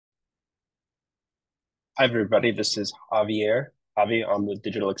Hi, everybody. This is Javi on the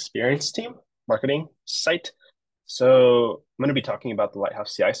digital experience team, marketing site. So I'm going to be talking about the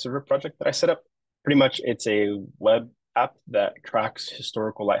Lighthouse CI server project that I set up. Pretty much, it's a web app that tracks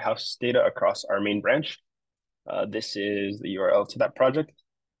historical Lighthouse data across our main branch. This is the URL to that project,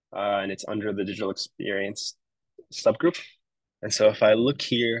 and it's under the digital experience subgroup. And so if I look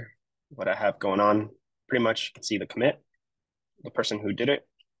here, what I have going on, pretty much you can see the commit, the person who did it,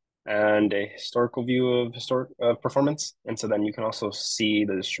 and a historical view of performance. And so then you can also see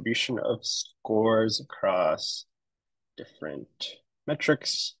the distribution of scores across different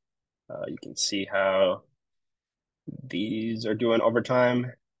metrics. You can see how these are doing over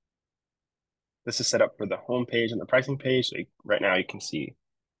time. This is set up for the home page and the pricing page. So right now you can see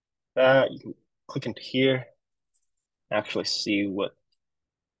that. You can click into here, actually see what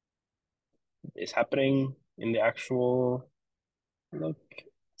is happening in the actual look,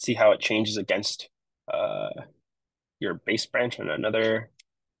 see how it changes against your base branch and another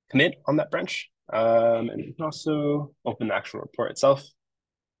commit on that branch. And you can also open the actual report itself,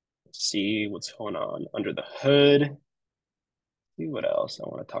 see what's going on under the hood, see what else I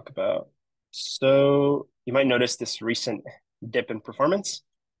want to talk about. So you might notice this recent dip in performance,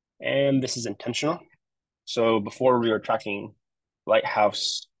 and this is intentional. So before we were tracking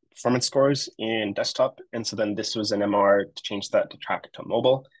Lighthouse performance scores in desktop, and so then this was an MR to change that to track to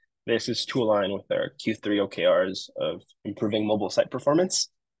mobile. This is to align with our Q3 OKRs of improving mobile site performance.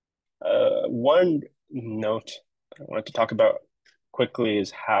 One note I wanted to talk about quickly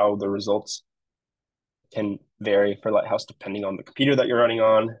is how the results can vary for Lighthouse depending on the computer that you're running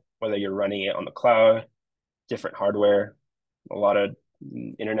on, whether you're running it on the cloud, different hardware, a lot of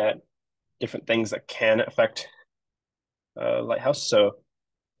internet, different things that can affect Lighthouse. So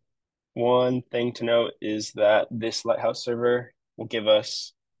one thing to note is that this Lighthouse server will give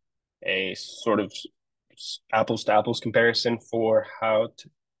us a sort of apples to apples comparison for how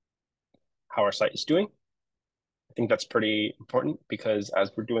our site is doing. I think that's pretty important because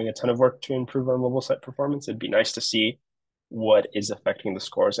as we're doing a ton of work to improve our mobile site performance, it'd be nice to see what is affecting the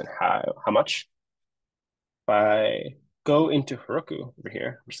scores and how much. If I go into Heroku over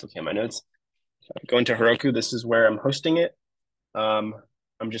here, I'm just looking at my notes. If I go into Heroku, this is where I'm hosting it.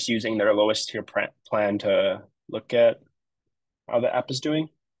 I'm just using their lowest tier plan to look at how the app is doing.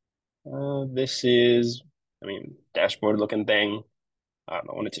 This is, dashboard looking thing. I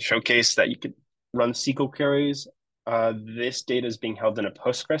wanted to showcase that you could run SQL queries. This data is being held in a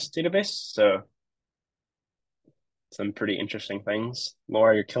Postgres database, so some pretty interesting things.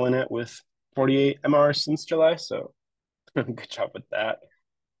 Laura, you're killing it with 48 MR since July, so good job with that.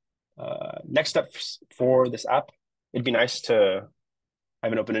 Next up for this app, it'd be nice to, I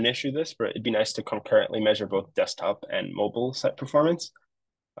haven't opened an issue this, but it'd be nice to concurrently measure both desktop and mobile site performance.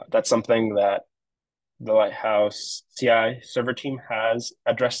 That's something that the Lighthouse CI server team has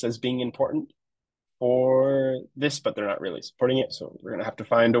addressed as being important for this, but they're not really supporting it. So we're going to have to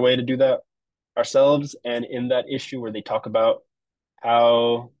find a way to do that ourselves. And in that issue where they talk about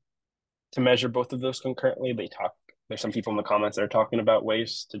how to measure both of those concurrently, there's some people in the comments that are talking about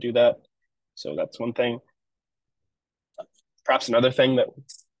ways to do that. So that's one thing. Perhaps another thing that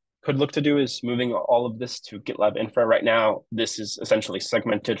could look to do is moving all of this to GitLab infra. Right now, this is essentially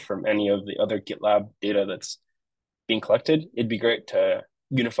segmented from any of the other GitLab data that's being collected. It'd be great to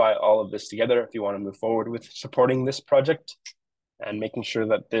unify all of this together if you want to move forward with supporting this project and making sure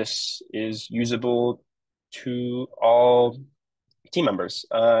that this is usable to all team members.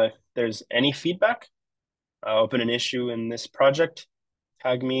 If there's any feedback, open an issue in this project,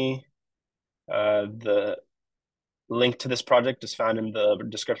 tag me. The link to this project is found in the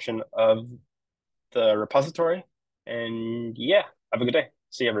description of the repository. And yeah, have a good day.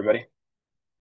 See you, everybody.